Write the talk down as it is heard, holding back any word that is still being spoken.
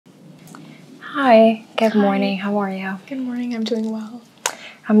Hi, good Hi. morning. How are you? Good morning, I'm doing well.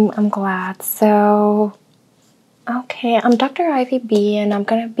 I'm glad. So, okay, I'm Dr. Ivy B and I'm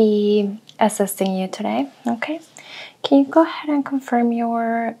going to be assisting you today. Okay. Can you go ahead and confirm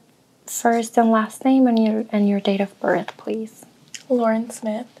your first and last name and your date of birth, please? Lauren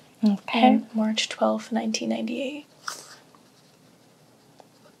Smith. Okay. And March 12th, 1998.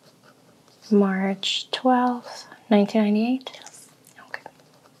 March 12th, 1998? Yes. Okay.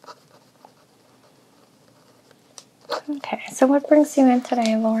 Okay, so what brings you in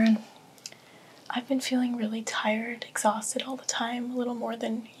today, Lauren? I've been feeling really tired, exhausted all the time, a little more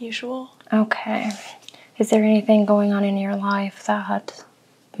than usual. Okay. Is there anything going on in your life that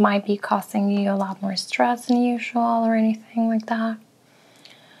might be causing you a lot more stress than usual or anything like that?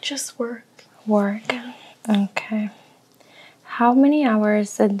 Just work. Work? Yeah. Okay. How many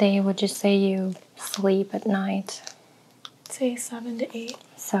hours a day would you say you sleep at night? I'd say 7 to 8.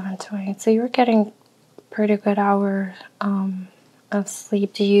 7 to 8. So you're getting pretty good hours of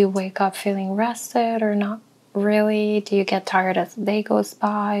sleep. Do you wake up feeling rested or not really? Do you get tired as the day goes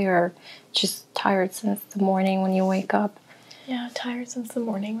by or just tired since the morning when you wake up? Yeah, tired since the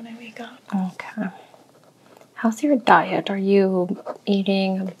morning when I wake up. Okay. How's your diet? Are you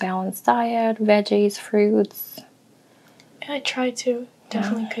eating a balanced diet, veggies, fruits? I try to.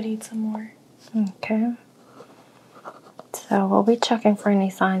 Definitely could eat some more. Okay. So we'll be checking for any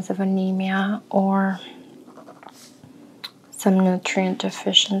signs of anemia or some nutrient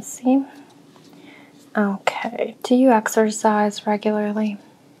deficiency. Okay. Do you exercise regularly?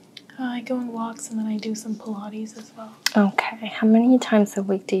 I go on walks and then I do some Pilates as well. Okay. How many times a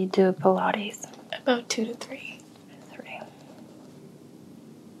week do you do Pilates? About 2 to 3. 3.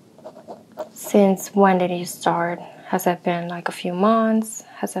 Since when did you start? Has it been like a few months?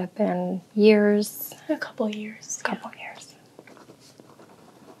 Has it been years? A couple years. A couple years.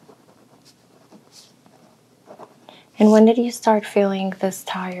 And when did you start feeling this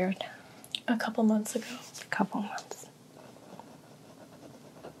tired? A couple months ago. A couple months.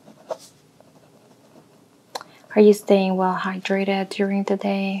 Are you staying well hydrated during the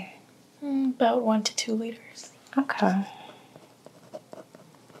day? About 1 to 2 liters. Okay.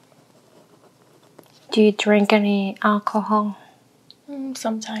 Do you drink any alcohol?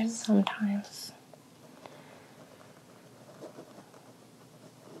 Sometimes. Sometimes.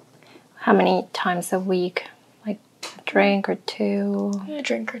 How many times a week? Like a drink or two? A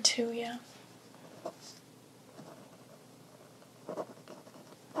drink or two, yeah.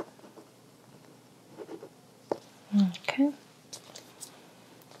 Okay.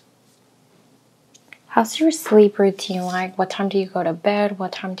 How's your sleep routine like? What time do you go to bed?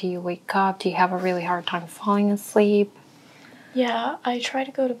 What time do you wake up? Do you have a really hard time falling asleep? Yeah, I try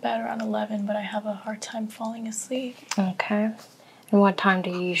to go to bed around 11, but I have a hard time falling asleep. Okay. And what time do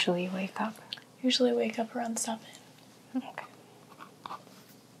you usually wake up? Usually wake up around 7. Okay.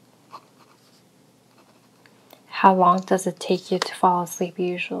 How long does it take you to fall asleep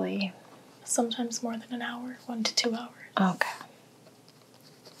usually? Sometimes more than an hour, 1 to 2 hours. Okay.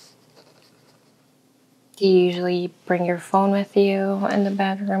 Do you usually bring your phone with you in the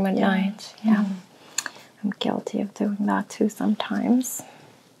bedroom at night? Yeah. I'm guilty of doing that too sometimes.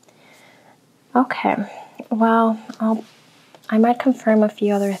 Okay. Well, I might confirm a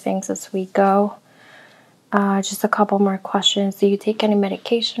few other things as we go. Just a couple more questions. Do you take any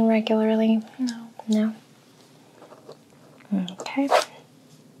medication regularly? No. No? Okay.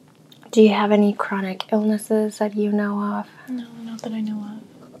 Do you have any chronic illnesses that you know of? No, not that I know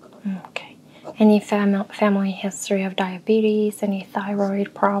of. Okay. Any family history of diabetes? Any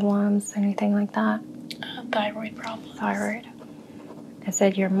thyroid problems? Anything like that? Thyroid problems. Thyroid. Is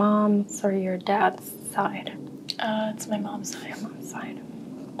it your mom's or your dad's side? It's my mom's side. Your mom's side.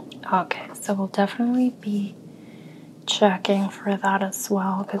 Okay, so we'll definitely be checking for that as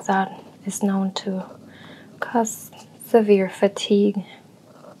well because that is known to cause severe fatigue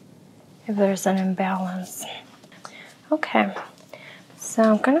if there's an imbalance. Okay, so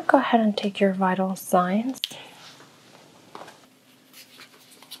I'm going to go ahead and take your vital signs.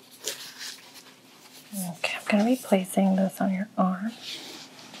 Okay, I'm going to be placing this on your arm.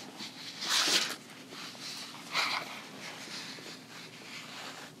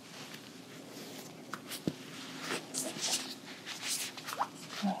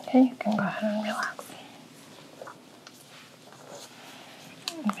 Okay, you can go ahead and relax.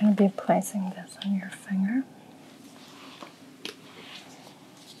 I'm going to be placing this on your finger.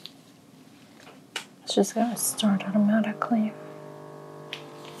 It's just going to start automatically.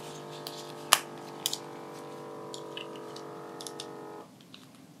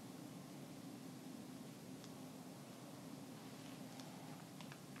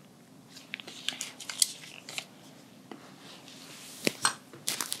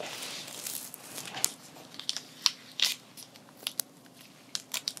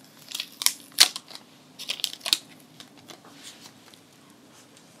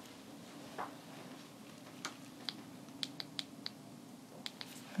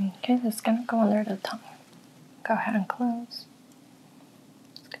 Okay, this is gonna go under the tongue. Go ahead and close.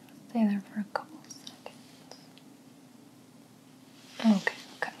 It's gonna stay there for a couple of seconds. Okay,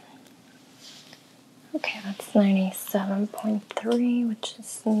 good. Okay, that's 97.3, which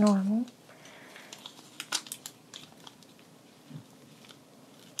is normal.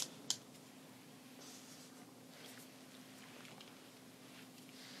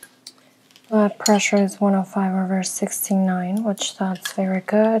 Blood pressure is 105/69, which that's very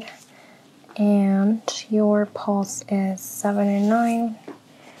good. And your pulse is 79.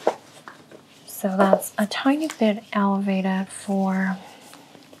 So that's a tiny bit elevated for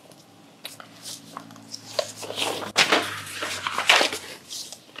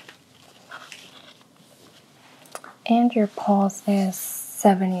and your pulse is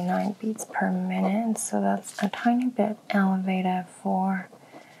 79 beats per minute. So that's a tiny bit elevated for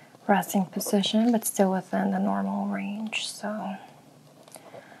resting position, but still within the normal range. So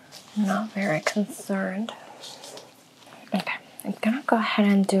I'm not very concerned. Okay, I'm gonna go ahead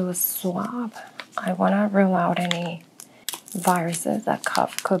and do a swab. I want to rule out any viruses that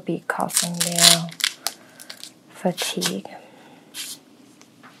could be causing the fatigue.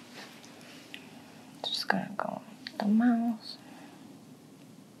 Just gonna go with the mouse.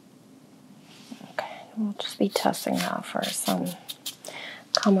 Okay, we'll just be testing that for some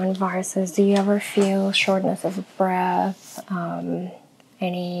common viruses. Do you ever feel shortness of breath?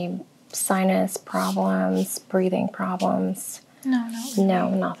 Any sinus problems, breathing problems? No, not really. No,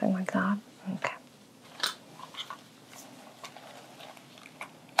 nothing like that. Okay.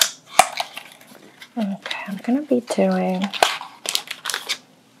 Okay, I'm gonna be doing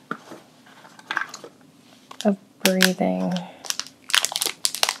a breathing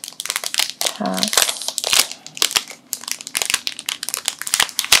test.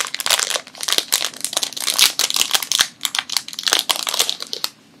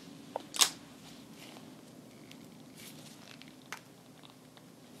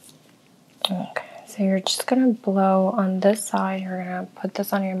 Okay, so you're just gonna blow on this side. You're gonna put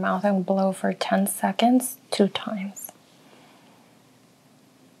this on your mouth and blow for 10 seconds, 2 times.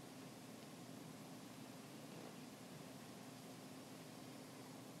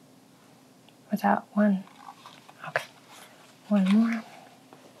 Was that one? Okay, one more.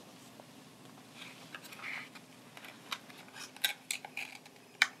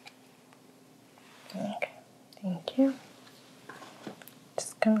 Okay, thank you.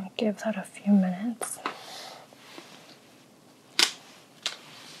 Just gonna give that a few minutes.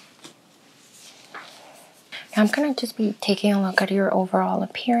 I'm gonna just be taking a look at your overall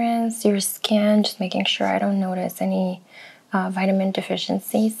appearance, your skin, just making sure I don't notice any vitamin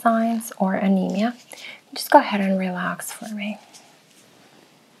deficiency signs or anemia. Just go ahead and relax for me.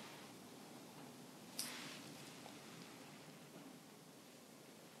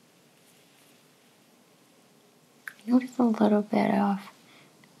 Notice a little bit of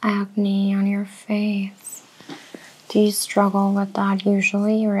acne on your face. Do you struggle with that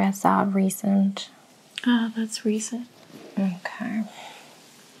usually, or is that recent? That's recent. Okay.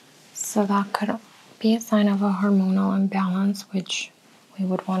 So that could be a sign of a hormonal imbalance, which we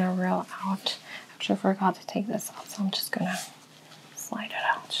would want to rule out. Actually, I forgot to take this out, so I'm just gonna slide it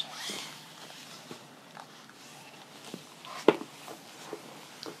out.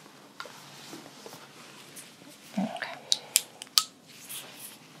 Okay.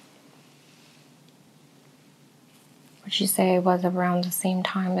 Would you say it was around the same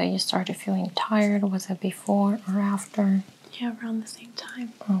time that you started feeling tired? Was it before or after? Yeah, around the same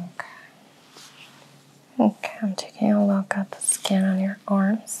time. Okay. Okay, I'm taking a look at the skin on your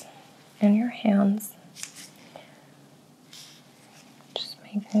arms and your hands. Just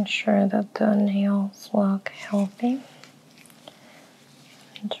making sure that the nails look healthy.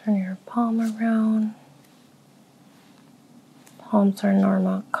 And turn your palm around. Palms are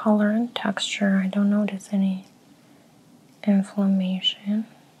normal color and texture. I don't notice any inflammation.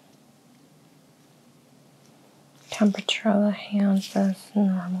 Temperature of the hands is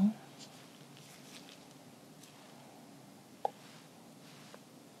normal.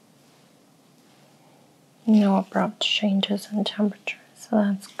 No abrupt changes in temperature, so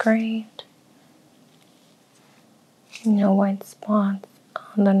that's great. No white spots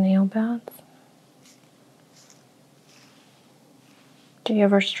on the nail beds. Do you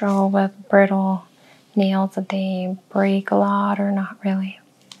ever struggle with brittle nails that they break a lot or not really?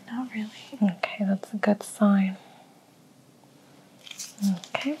 Not really. Okay, that's a good sign.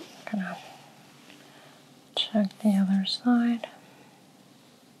 Okay, I'm gonna check the other side.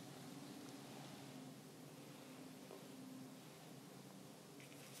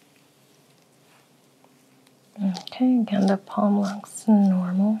 Okay, Okay, again, the palm looks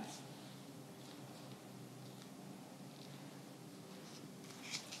normal.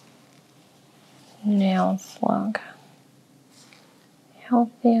 Nails look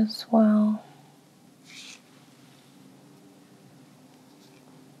healthy as well.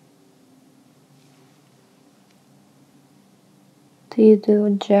 Do you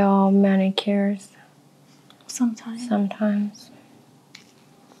do gel manicures? Sometimes. Sometimes.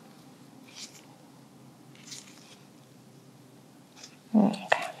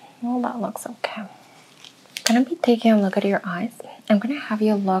 Okay, well that looks okay. I'm gonna be taking a look at your eyes. I'm gonna have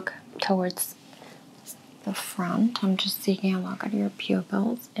you look towards the front. I'm just taking a look at your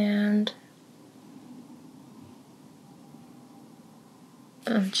pupils and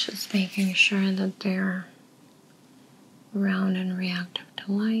I'm just making sure that they're round and reactive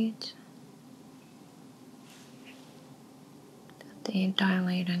to light. That they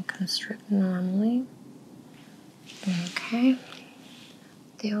dilate and constrict normally. Okay.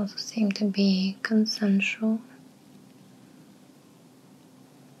 They also seem to be consensual.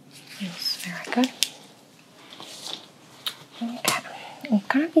 Yes, very good. Okay. I'm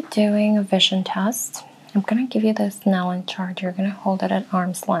going to be doing a vision test. I'm going to give you this Snellen chart. You're going to hold it at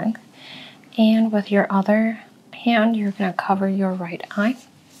arm's length. And with your other hand, you're going to cover your right eye.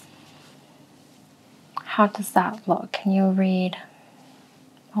 How does that look? Can you read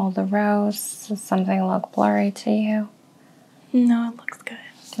all the rows? Does something look blurry to you? No, it looks good.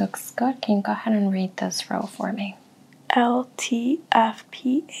 Looks good. Can you go ahead and read this row for me? LTFPH.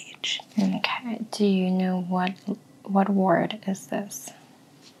 Okay. Do you know what word is this?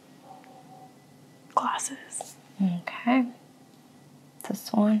 Glasses. Okay.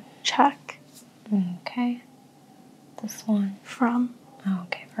 This one. Check. Okay. This one. From.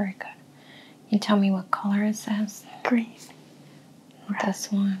 Okay, very good. Can you tell me what color is this? Green.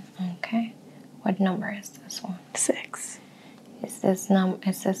 This one. Okay. What number is this one? 6. Is this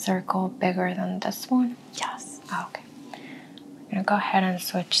circle bigger than this one? Yes. Okay. I'm gonna go ahead and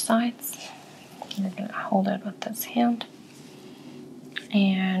switch sides. You're gonna hold it with this hand.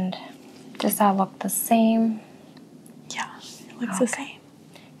 And does that look the same? Yeah, it looks the same.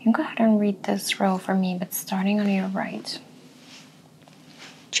 You can go ahead and read this row for me, but starting on your right.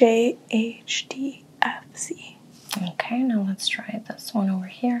 JHDFC. Okay, now let's try this one over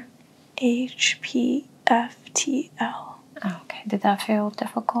here. HPFTL. Okay, did that feel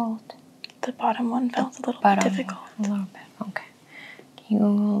difficult? The bottom one felt a little bit difficult. A little bit, okay. Can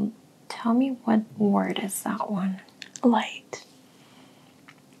you tell me what word is that one? Light.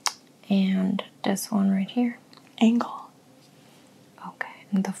 And this one right here? Angle. Okay,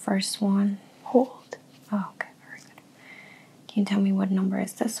 and the first one? Hold. Okay, very good. Can you tell me what number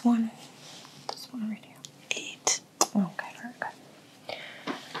is this one? This one right here. 8. Okay, very good.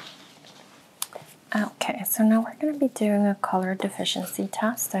 Okay, so now we're going to be doing a color deficiency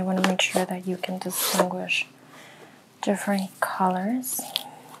test. I want to make sure that you can distinguish different colors.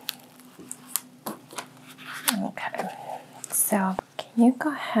 Okay, so can you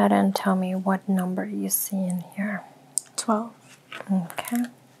go ahead and tell me what number you see in here? 12. Okay.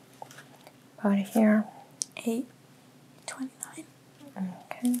 About here? 8. 29.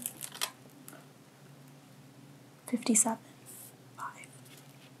 Okay. 57. 5.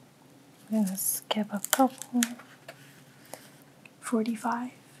 I'm going to skip a couple.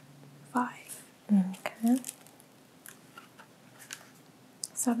 45. 5. Okay.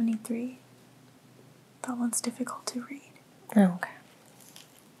 73. That one's difficult to read. Okay.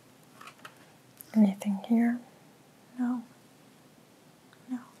 Anything here? No.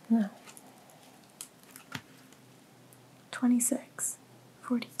 No. No. 26.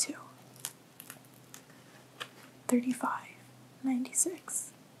 42. 35.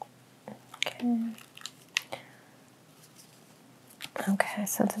 96. Okay. Okay,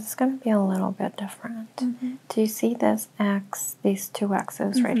 so this is going to be a little bit different. Mm-hmm. Do you see this X, these two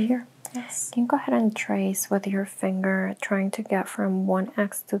X's right here? Yes. Can you go ahead and trace with your finger, trying to get from one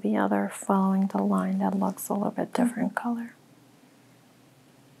X to the other, following the line that looks a little bit different color?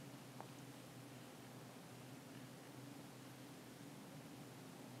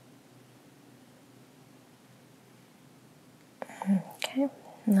 Okay,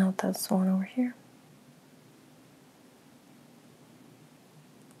 now this one over here.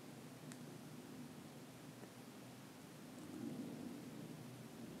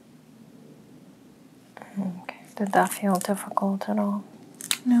 Okay, did that feel difficult at all?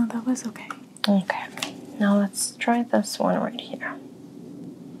 No, that was okay. Okay, now let's try this one right here.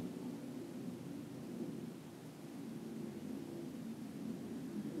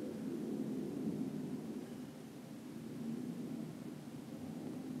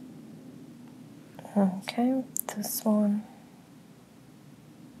 Okay, this one.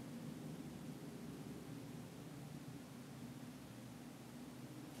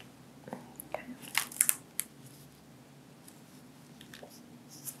 Okay.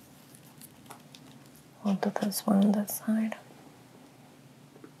 We'll do this one on this side.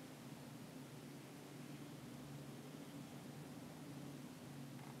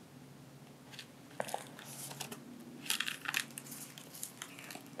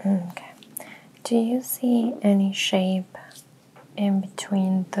 Okay. Do you see any shape in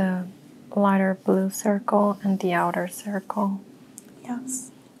between the lighter blue circle and the outer circle?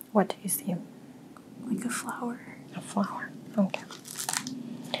 Yes. What do you see? Like a flower. A flower. Okay.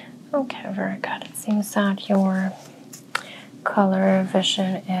 Okay, very good. It seems that your color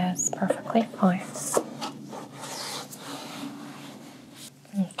vision is perfectly fine.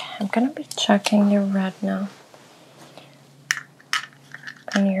 Okay, I'm going to be checking your retina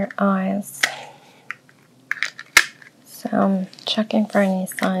and your eyes. So I'm checking for any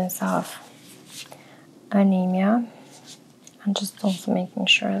signs of anemia. I'm just also making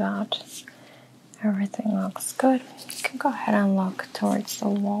sure that everything looks good. You can go ahead and look towards the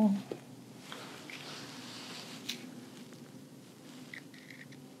wall.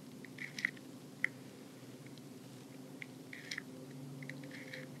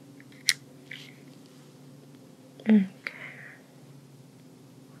 Okay.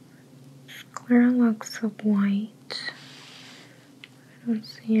 Sclera looks of white. I don't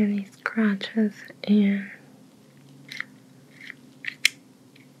see any scratches in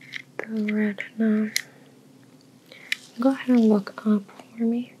the retina. Go ahead and look up for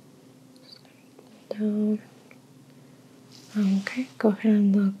me. Down. Okay, go ahead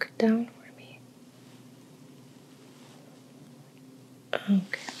and look down for me.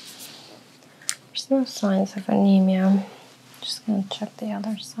 Okay. There's no signs of anemia. Just gonna check the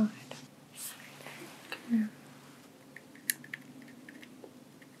other side.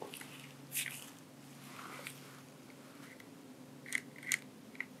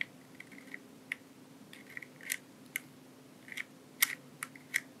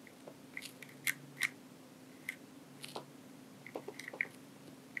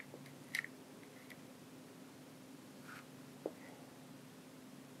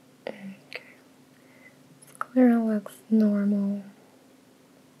 Okay. Sclera looks normal.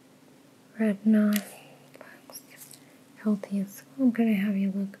 Retina looks healthy as well. I'm gonna have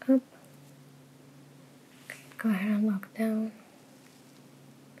you look up. Okay, go ahead and look down.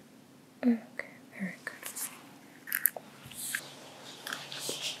 Okay, very good.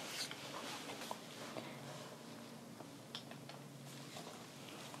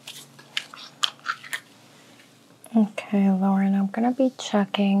 Okay, Lauren, I'm gonna be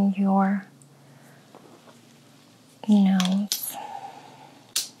checking your nose.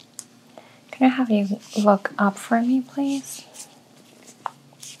 Can I have you look up for me, please?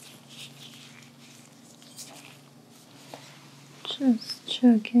 Just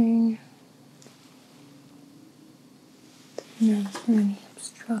checking. No, any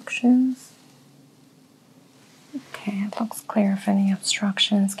obstructions? Okay, it looks clear of any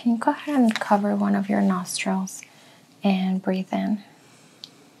obstructions. Can you go ahead and cover one of your nostrils and breathe in?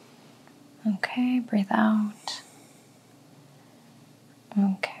 Okay, breathe out.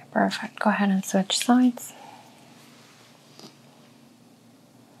 Okay, perfect. Go ahead and switch sides.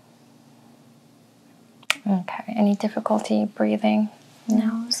 Okay, any difficulty breathing?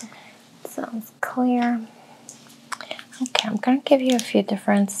 No, it's okay. Sounds clear. Okay, I'm going to give you a few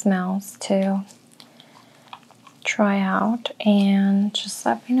different smells to try out and just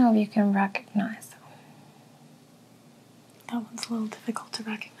let me know if you can recognize them. That one's a little difficult to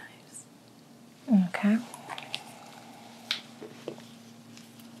recognize. Okay.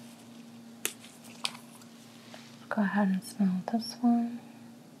 Go ahead and smell this one.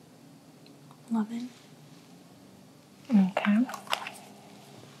 Lemon. Okay.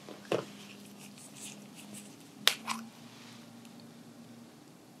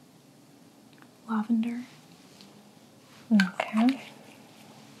 Lavender. Okay.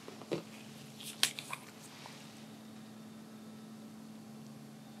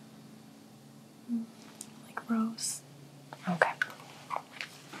 Like rose. Okay.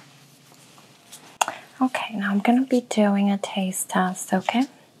 Okay, now I'm going to be doing a taste test, okay?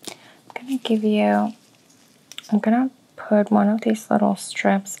 I'm going to put one of these little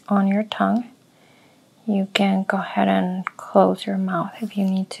strips on your tongue. You can go ahead and close your mouth if you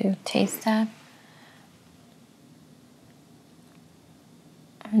need to taste that.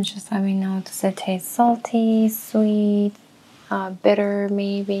 And just let me know, does it taste salty, sweet, bitter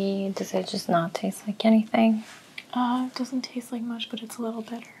maybe? Does it just not taste like anything? It doesn't taste like much, but it's a little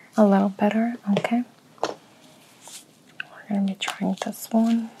bitter. A little bitter, okay. We're going to be trying this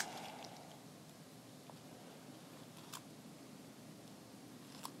one.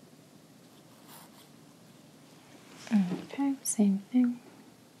 Okay, same thing.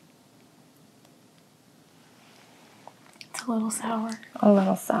 It's a little sour. A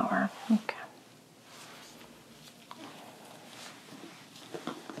little sour, okay.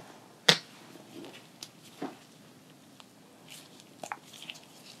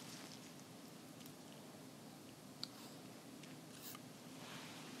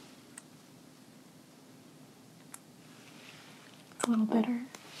 It's a little bitter.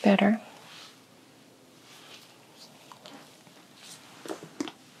 Bitter.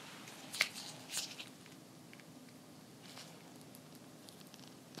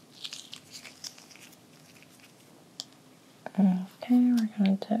 Okay, we're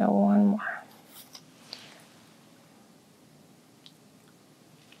going to do one more.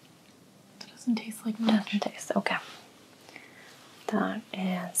 It doesn't taste like much. Doesn't taste, okay. That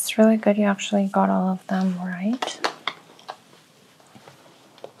is really good. You actually got all of them right.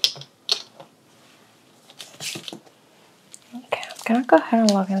 Okay, I'm going to go ahead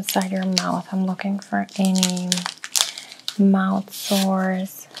and look inside your mouth. I'm looking for any mouth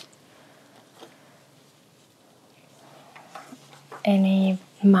sores, any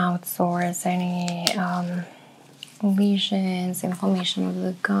lesions, inflammation of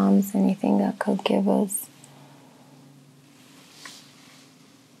the gums, anything that could give us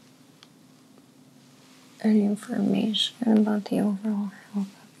any information about the overall health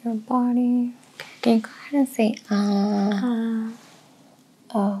of your body. Can you go ahead and say,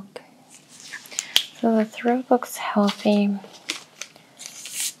 Okay. So the throat looks healthy.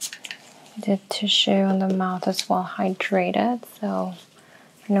 The tissue in the mouth is well hydrated, so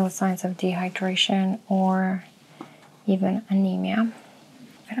no signs of dehydration or even anemia.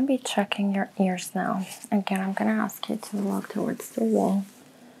 I'm going to be checking your ears now. Again, I'm going to ask you to look towards the wall.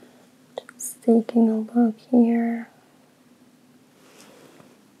 Just taking a look here.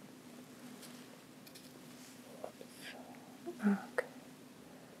 Okay.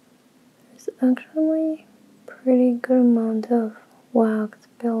 There's actually a pretty good amount of wax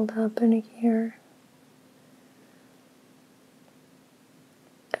build up in here.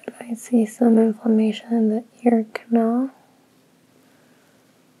 And I see some inflammation in the ear canal.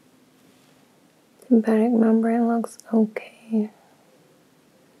 Tympanic membrane looks okay.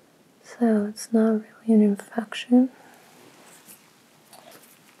 So it's not really an infection.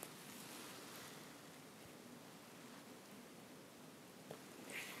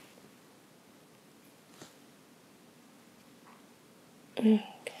 Okay.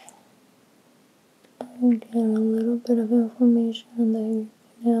 Again, a little bit of inflammation in the ear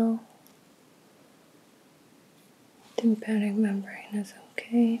canal. Tympanic membrane is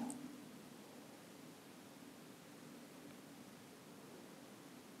okay.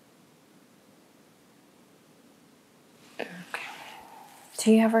 Okay.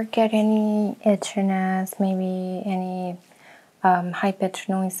 Do you ever get any itchiness, maybe any high-pitched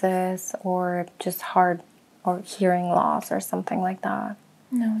noises, or just hard or hearing loss or something like that?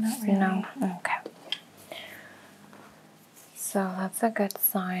 No, not really. No? Okay. So that's a good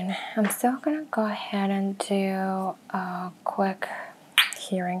sign. I'm still going to go ahead and do a quick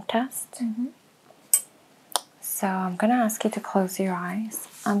hearing test. Mm-hmm. So I'm going to ask you to close your eyes.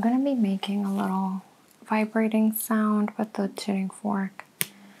 I'm going to be making a little vibrating sound with the tuning fork.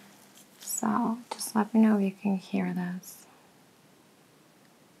 So just let me know if you can hear this.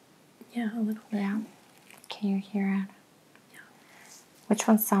 Yeah, a little bit. Yeah. Can you hear it? Yeah. Which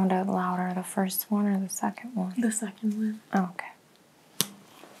one sounded louder, the first one or the second one? The second one. Okay.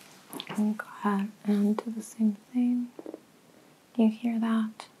 Can you go ahead and do the same thing? Do you hear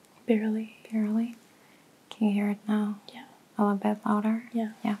that? Barely. Barely. Can you hear it now? Yeah. A little bit louder?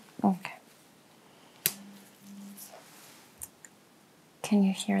 Yeah. Yeah. Okay. Can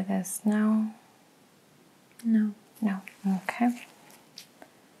you hear this now? No. No. Okay.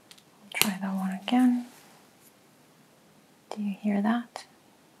 I'll try that one again. Do you hear that?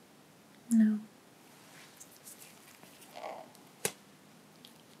 No.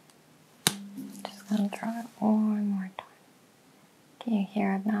 Just gonna try it one more time. Can you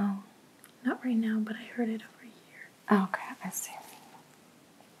hear it now? Not right now, but I heard it over here. Okay, I see.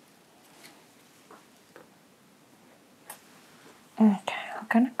 Okay, I'm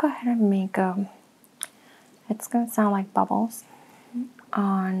gonna go ahead and make it's gonna sound like bubbles.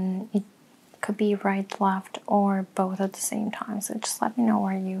 It could be right, left, or both at the same time. So just let me know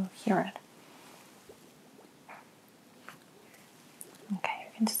where you hear it. Okay,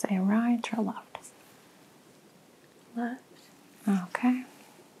 you can just say right or left. left, Okay.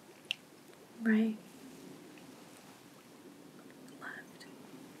 right, left,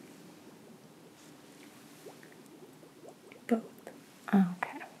 both.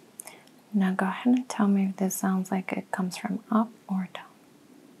 Okay. Now go ahead and tell me if this sounds like it comes from up or down.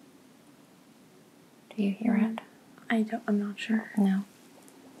 Do you hear it? I'm not sure. No.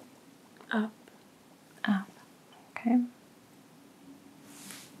 Up, Up. Okay.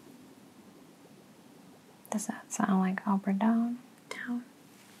 Does that sound like up or down? down,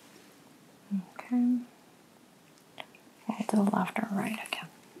 Okay. We'll do left or right again.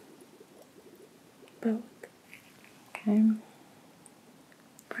 both, Okay.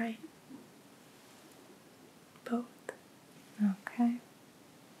 right, both, Okay.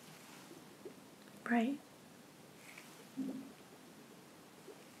 right,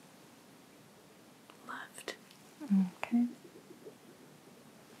 left, Okay.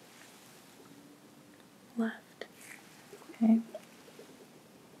 left, Okay.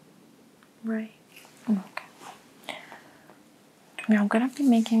 right. Okay. Now I'm gonna be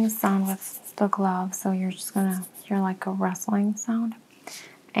making a sound with the glove, so you're just gonna hear like a rustling sound.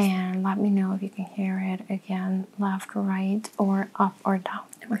 And let me know if you can hear it again, left, right, or up or down.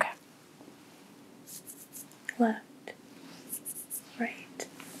 Okay. Left, right,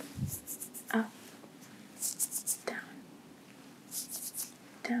 up, down,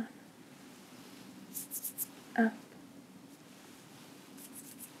 down, up,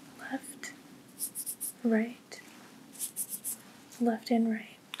 left, right, left and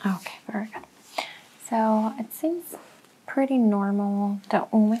right. Okay, very good. So it seems pretty normal. The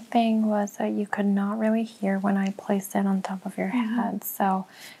only thing was that you could not really hear when I placed it on top of your head. So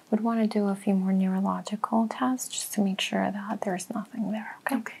would want to do a few more neurological tests just to make sure that there's nothing there.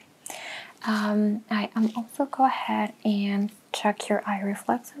 Okay. I am also go ahead and check your eye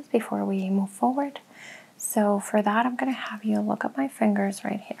reflexes before we move forward. So for that, I'm going to have you look at my fingers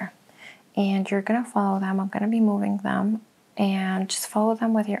right here. And you're going to follow them. I'm going to be moving them. And just follow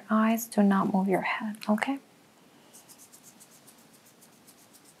them with your eyes. Do not move your head, okay?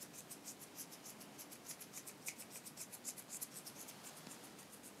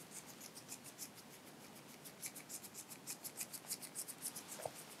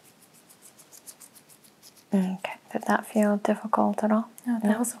 Okay. Did that feel difficult at all? No,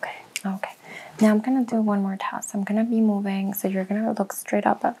 that was okay. Okay. Now I'm going to do one more test. I'm going to be moving. So you're going to look straight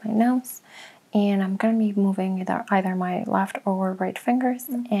up at my nose. And I'm going to be moving either my left or right fingers.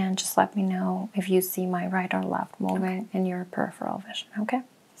 And just let me know if you see my right or left moving in your peripheral vision, okay?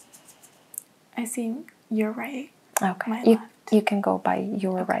 I see your right. Okay. My You, left. you can go by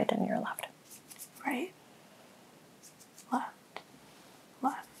your right and your left. Right, left,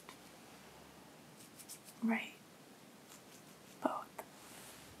 left, right, both,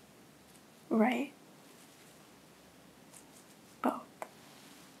 right, both,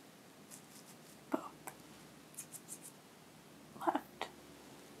 both, left,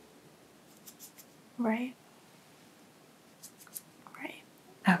 right, right.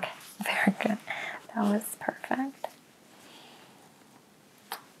 Okay. Very good. That was perfect.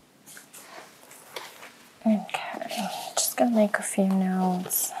 Okay, just gonna make a few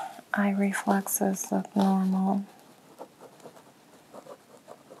notes. Eye reflexes look normal.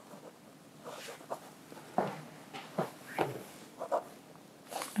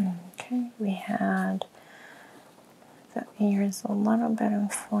 Okay, we had the ears a little bit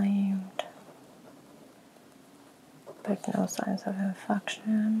inflamed, but no signs of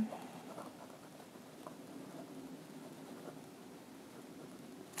infection.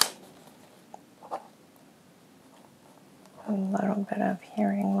 A little bit of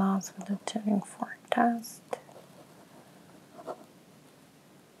hearing loss with the tuning fork test.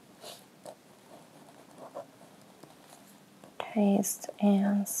 Taste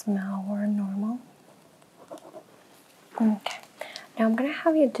and smell were normal. Okay. Now I'm going to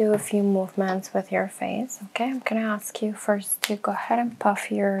have you do a few movements with your face, okay? I'm going to ask you first to go ahead and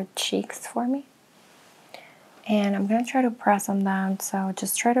puff your cheeks for me. And I'm going to try to press them down, so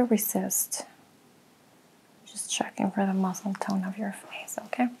just try to resist. Just checking for the muscle tone of your face,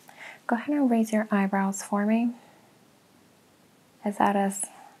 okay? Go ahead and raise your eyebrows for me. Is that as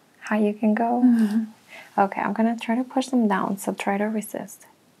high you can go? Okay, I'm going to try to push them down, so try to resist.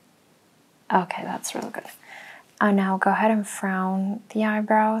 Okay, that's really good. Now go ahead and frown the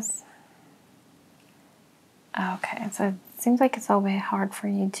eyebrows. Okay, so it seems like it's a little bit hard for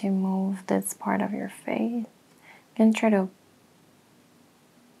you to move this part of your face. I'm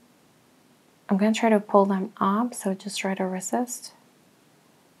gonna try to pull them up, so just try to resist.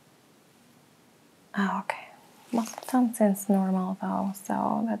 Okay. Muscle tone seems normal though,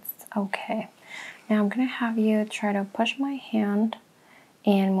 so that's okay. Now I'm going to have you try to push my hand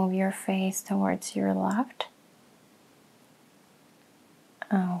and move your face towards your left.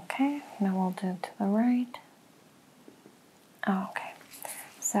 Okay, now we'll do it to the right. Okay,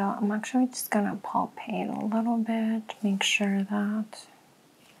 so I'm actually just going to palpate a little bit, make sure that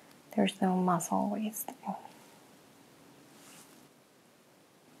there's no muscle wasting.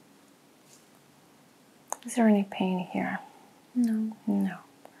 Is there any pain here? No. No.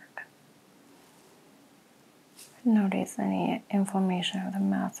 Notice any inflammation of the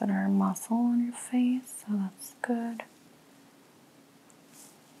masseter muscle on your face, so that's good.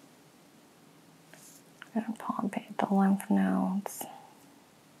 I'm going to palpate the lymph nodes.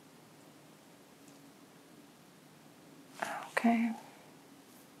 Okay.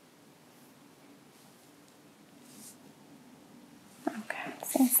 Okay,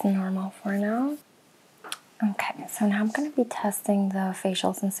 seems normal for now. Okay, so now I'm going to be testing the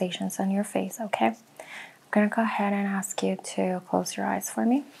facial sensations on your face, okay? I'm going to go ahead and ask you to close your eyes for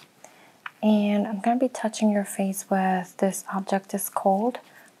me. And I'm going to be touching your face with this object is cold,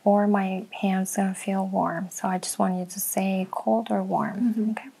 or my hand's going to feel warm. So I just want you to say cold or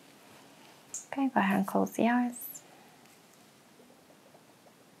warm, okay? Okay, go ahead and close the eyes.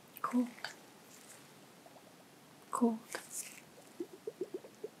 Cold. Cold.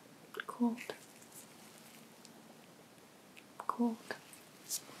 Cold. Cold.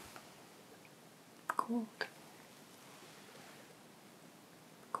 Cold.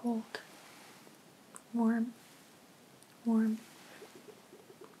 Cold. Warm. Warm.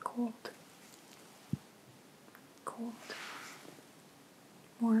 Cold. Cold.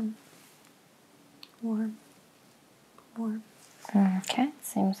 Warm. Warm. Warm. Okay,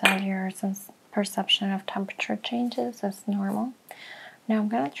 seems that your perception of temperature changes is normal. Now I'm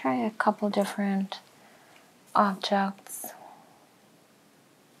going to try a couple different objects.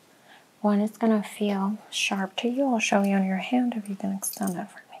 One is going to feel sharp to you. I'll show you on your hand if you can extend it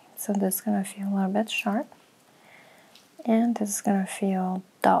for me. So this is going to feel a little bit sharp. And this is going to feel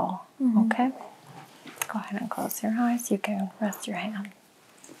dull, okay? Go ahead and close your eyes. You can rest your hand.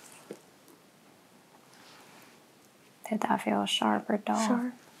 Did that feel sharp or dull?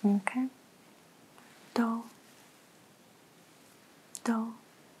 Sharp. Okay. Dull. Dull.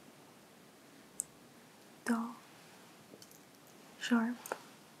 Dull. Sharp.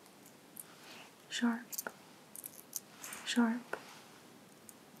 Sharp. Sharp.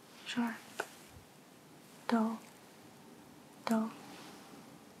 Sharp. Dull. Dull.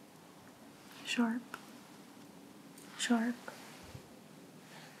 Sharp. Sharp.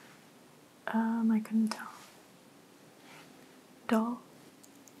 I couldn't tell. Dull.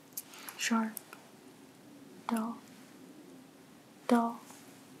 Sharp. Dull. Dull.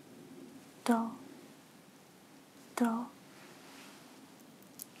 Dull. Dull.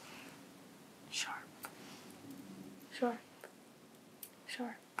 Sharp. Sharp.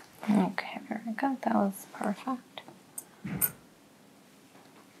 Sharp. Okay, very good. That was perfect.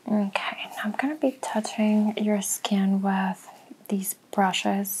 Okay, now I'm going to be touching your skin with these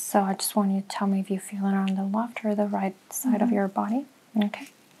brushes. So I just want you to tell me if you feel it on the left or the right side of your body. Okay.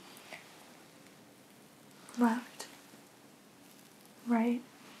 Left. Right.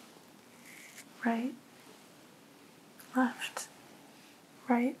 Right. Left.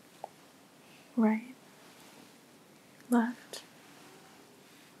 Right. Right. Left.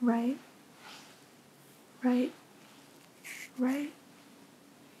 Right. Right. Right.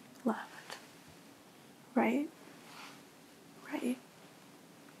 Left. Right. Right.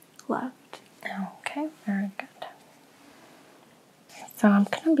 Left. Okay, very good. So I'm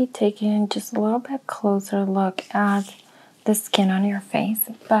going to be taking just a little bit closer look at the skin on your face,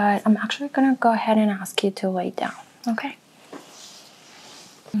 but I'm actually going to go ahead and ask you to lay down, okay?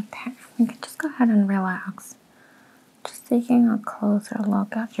 Okay, you can just go ahead and relax. Just taking a closer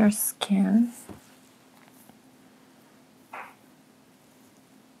look at your skin.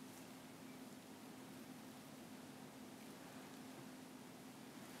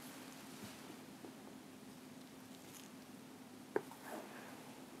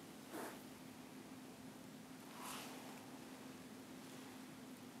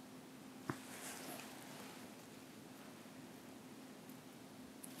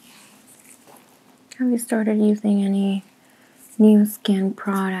 Have you started using any new skin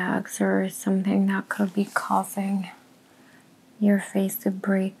products or something that could be causing your face to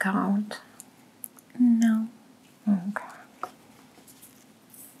break out? No. Okay.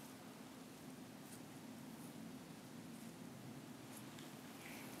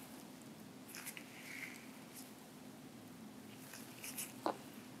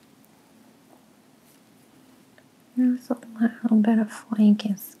 There's a little bit of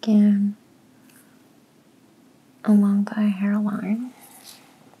flaky skin along the hairline.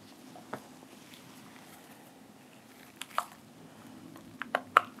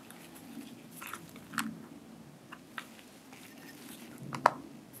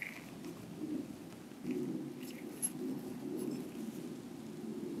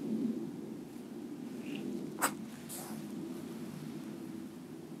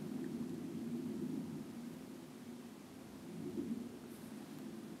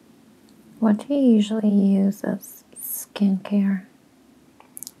 What do you usually use as skincare?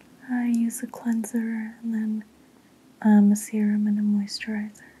 I use a cleanser and then a serum and a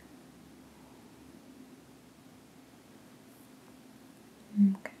moisturizer.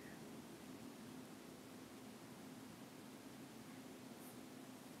 Okay.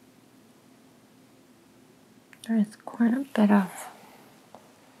 There's quite a bit of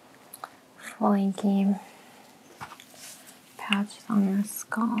flaky patches on your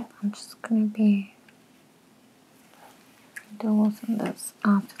scalp. I'm just gonna be dosing this.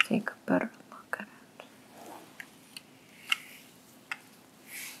 I'll have to take a better look at it.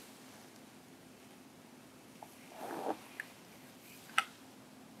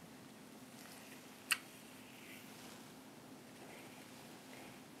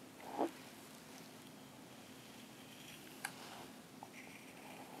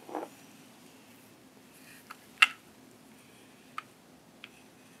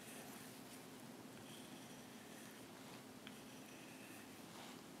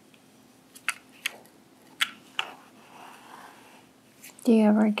 Do you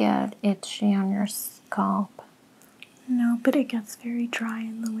ever get itchy on your scalp? No, but it gets very dry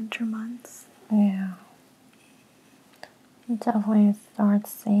in the winter months. Yeah. You definitely start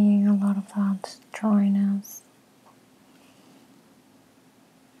seeing a lot of that dryness.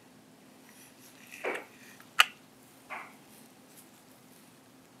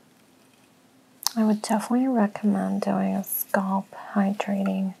 I would definitely recommend doing a scalp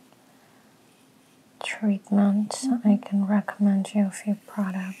hydrating treatment. I can recommend you a few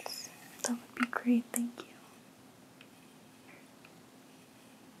products. That would be great, thank you.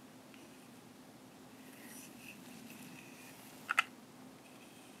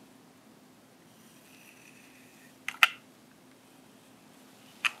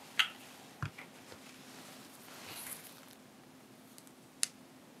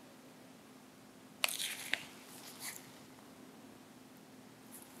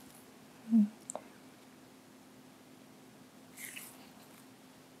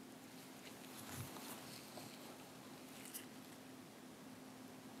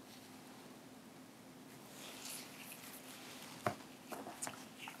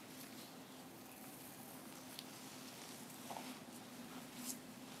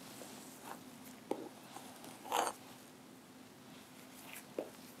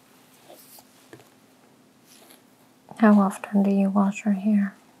 How often do you wash your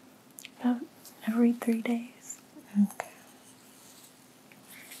hair? About every 3 days. Okay.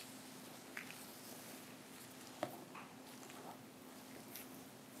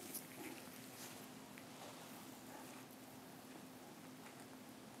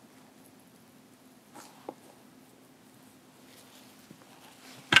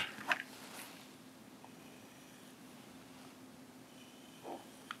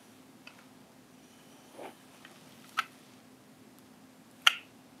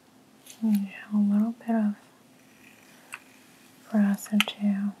 Yeah, a little bit of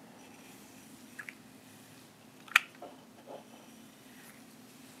residue.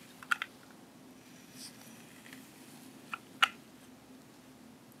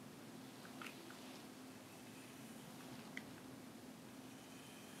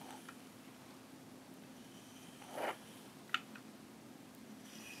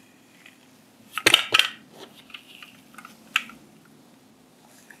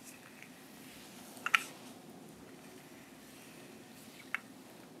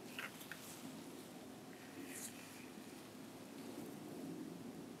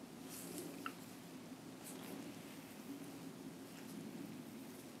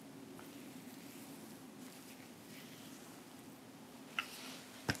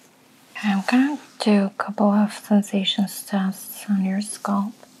 I'm gonna do a couple of sensations tests on your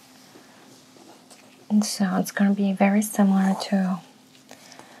scalp. And so it's gonna be very similar to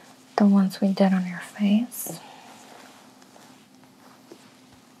the ones we did on your face.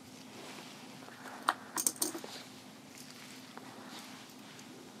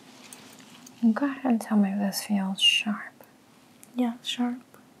 Go ahead and tell me if this feels sharp. Yeah, sharp.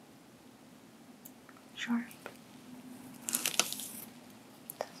 Sharp.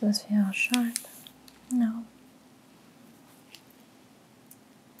 Does this feel sharp? No.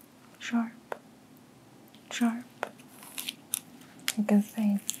 Sharp. Sharp. You can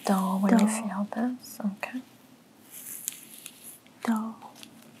say dull when you feel this. Okay. Dull.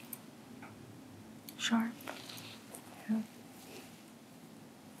 Sharp. Yeah.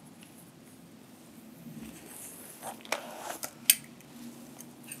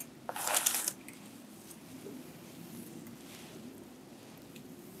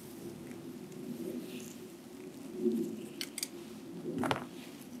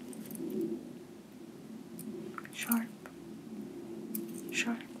 Sharp.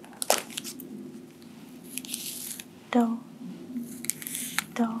 Sharp. Dull.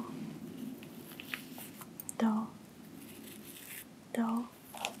 Dull. Dull. Dull.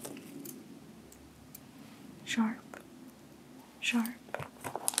 Sharp. Sharp.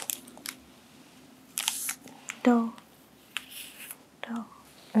 Dull. Dull.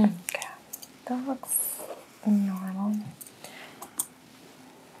 Okay. That looks normal.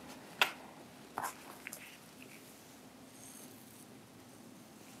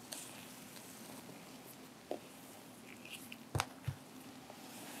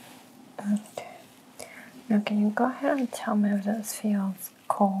 Okay. Now can you go ahead and tell me if this feels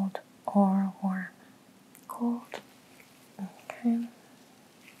cold or warm? Cold. Okay.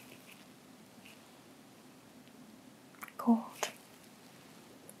 Cold.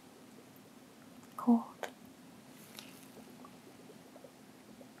 Cold.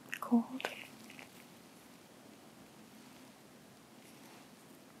 Cold.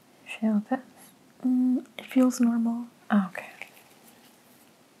 Feel this? It feels normal. Okay.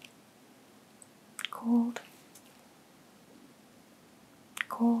 Cold.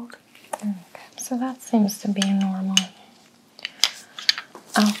 Cold. Okay. So that seems to be normal.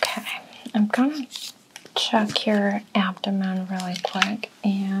 Okay. I'm gonna check your abdomen really quick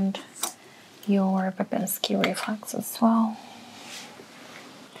and your babinsky reflex as well.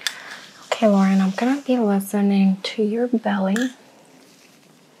 Okay, Lauren, I'm gonna be listening to your belly.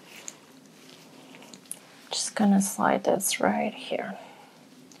 Just gonna slide this right here.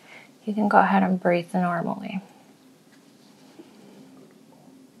 You can go ahead and breathe normally.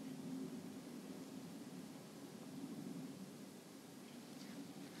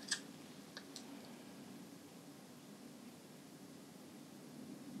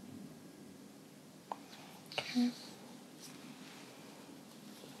 Okay.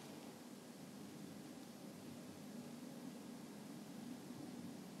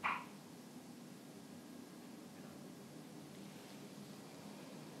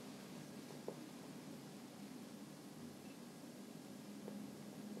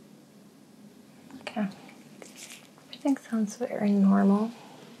 Okay. Everything sounds very normal.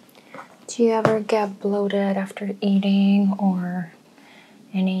 Do you ever get bloated after eating or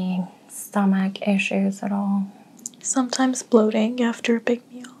any stomach issues at all? Sometimes bloating after a big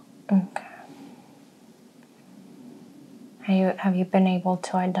meal. Okay. Have you been able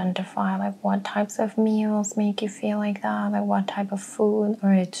to identify like what types of meals make you feel like that? Like what type of food,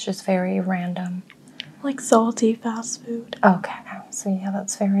 or it's just very random? Like salty fast food. Okay. So yeah,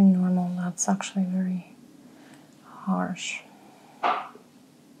 that's very normal. That's actually very harsh.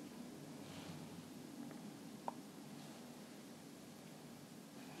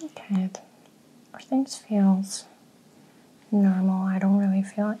 Okay. Everything feels normal. I don't really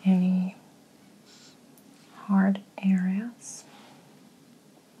feel any hard areas.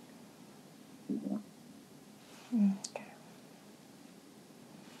 Okay.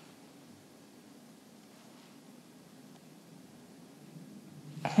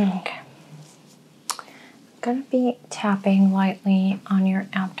 Okay. I'm gonna be tapping lightly on your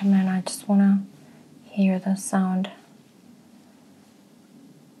abdomen. I just wanna hear the sound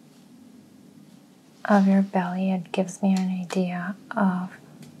of your belly. It gives me an idea of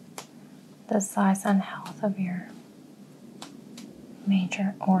the size and health of your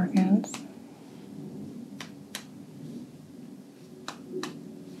major organs.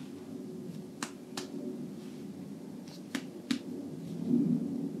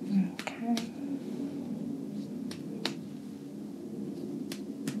 Okay.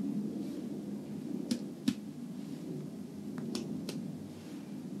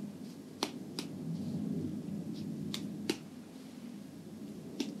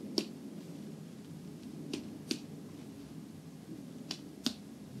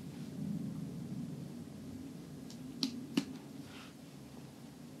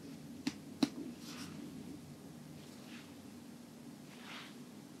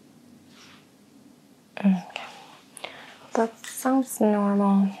 Okay. That sounds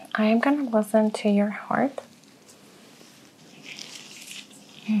normal. I am going to listen to your heart.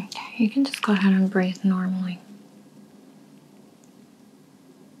 Okay, you can just go ahead and breathe normally.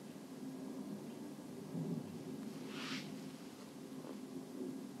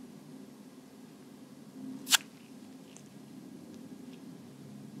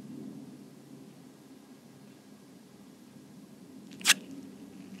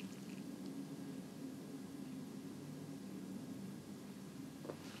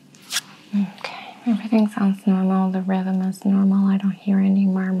 Everything sounds normal. The rhythm is normal. I don't hear any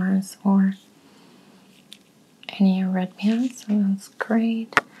murmurs or any arrhythmias, so that's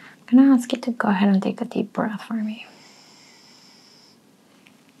great. I'm going to ask you to go ahead and take a deep breath for me.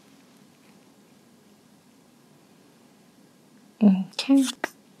 Okay,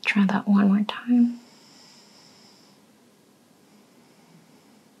 try that one more time.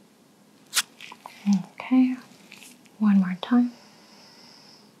 Okay, one more time.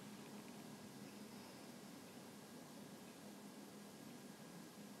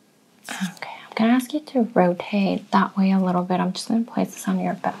 Okay, I'm going to ask you to rotate that way a little bit. I'm just going to place this on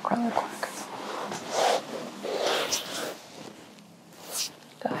your back really quick.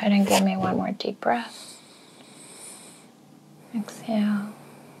 Go ahead and give me one more deep breath. Exhale.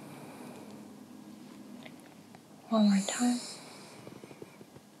 One more time.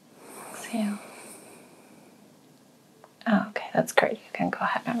 Exhale. Okay, that's great. You can go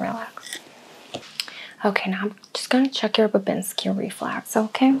ahead and relax. Okay, now I'm just going to check your babinsky reflex,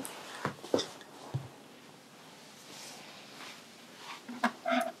 okay?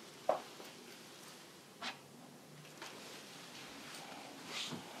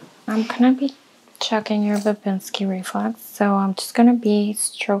 I'm going to be checking your babinsky reflex, so I'm just going to be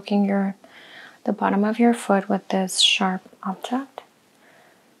stroking the bottom of your foot with this sharp object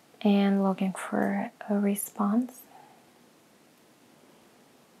and looking for a response.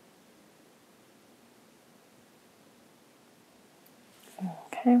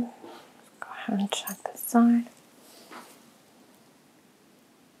 Okay, go ahead and check this side.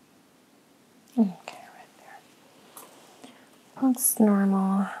 Okay, right there. That's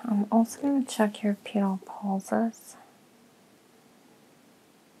normal. I'm also going to check your pedal pulses.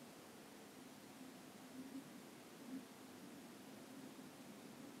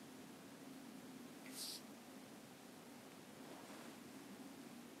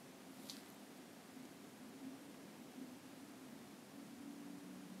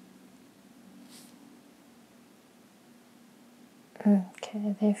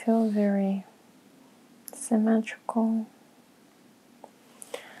 Okay, they feel very symmetrical.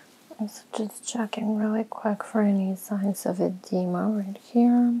 Also just checking really quick for any signs of edema right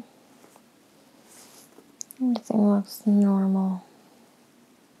here. Everything looks normal.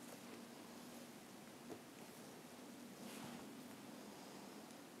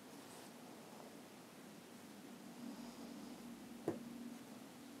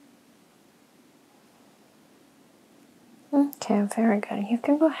 Okay, very good. You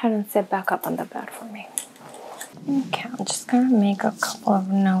can go ahead and sit back up on the bed for me. Okay, I'm just going to make a couple of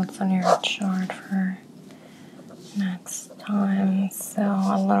notes on your chart for next time. So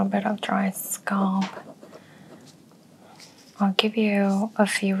a little bit of dry scalp. I'll give you a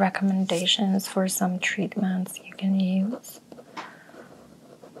few recommendations for some treatments you can use.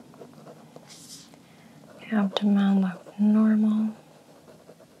 Abdomen look normal.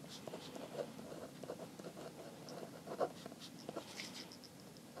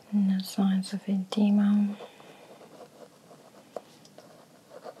 No signs of edema.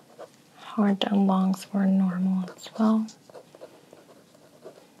 Heart and lungs were normal as well.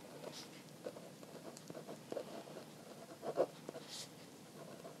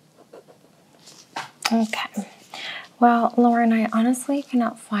 Okay. Well, Lauren, I honestly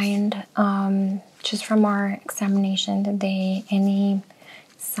cannot find, just from our examination today, any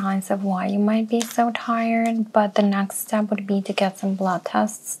signs of why you might be so tired, but the next step would be to get some blood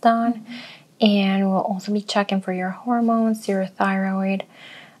tests done, and we'll also be checking for your hormones, your thyroid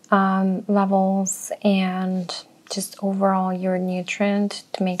levels, and just overall your nutrient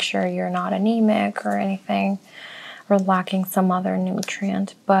to make sure you're not anemic or anything or lacking some other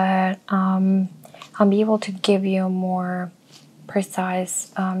nutrient. But I'll be able to give you a more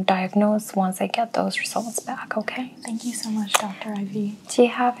precise diagnosis once I get those results back, okay? Thank you so much, Dr. Ivy. Do you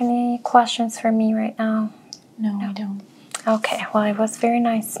have any questions for me right now? No, I don't. Okay, well, it was very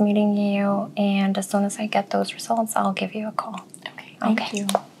nice meeting you, and as soon as I get those results, I'll give you a call. Okay, thank you.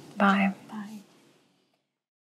 Bye.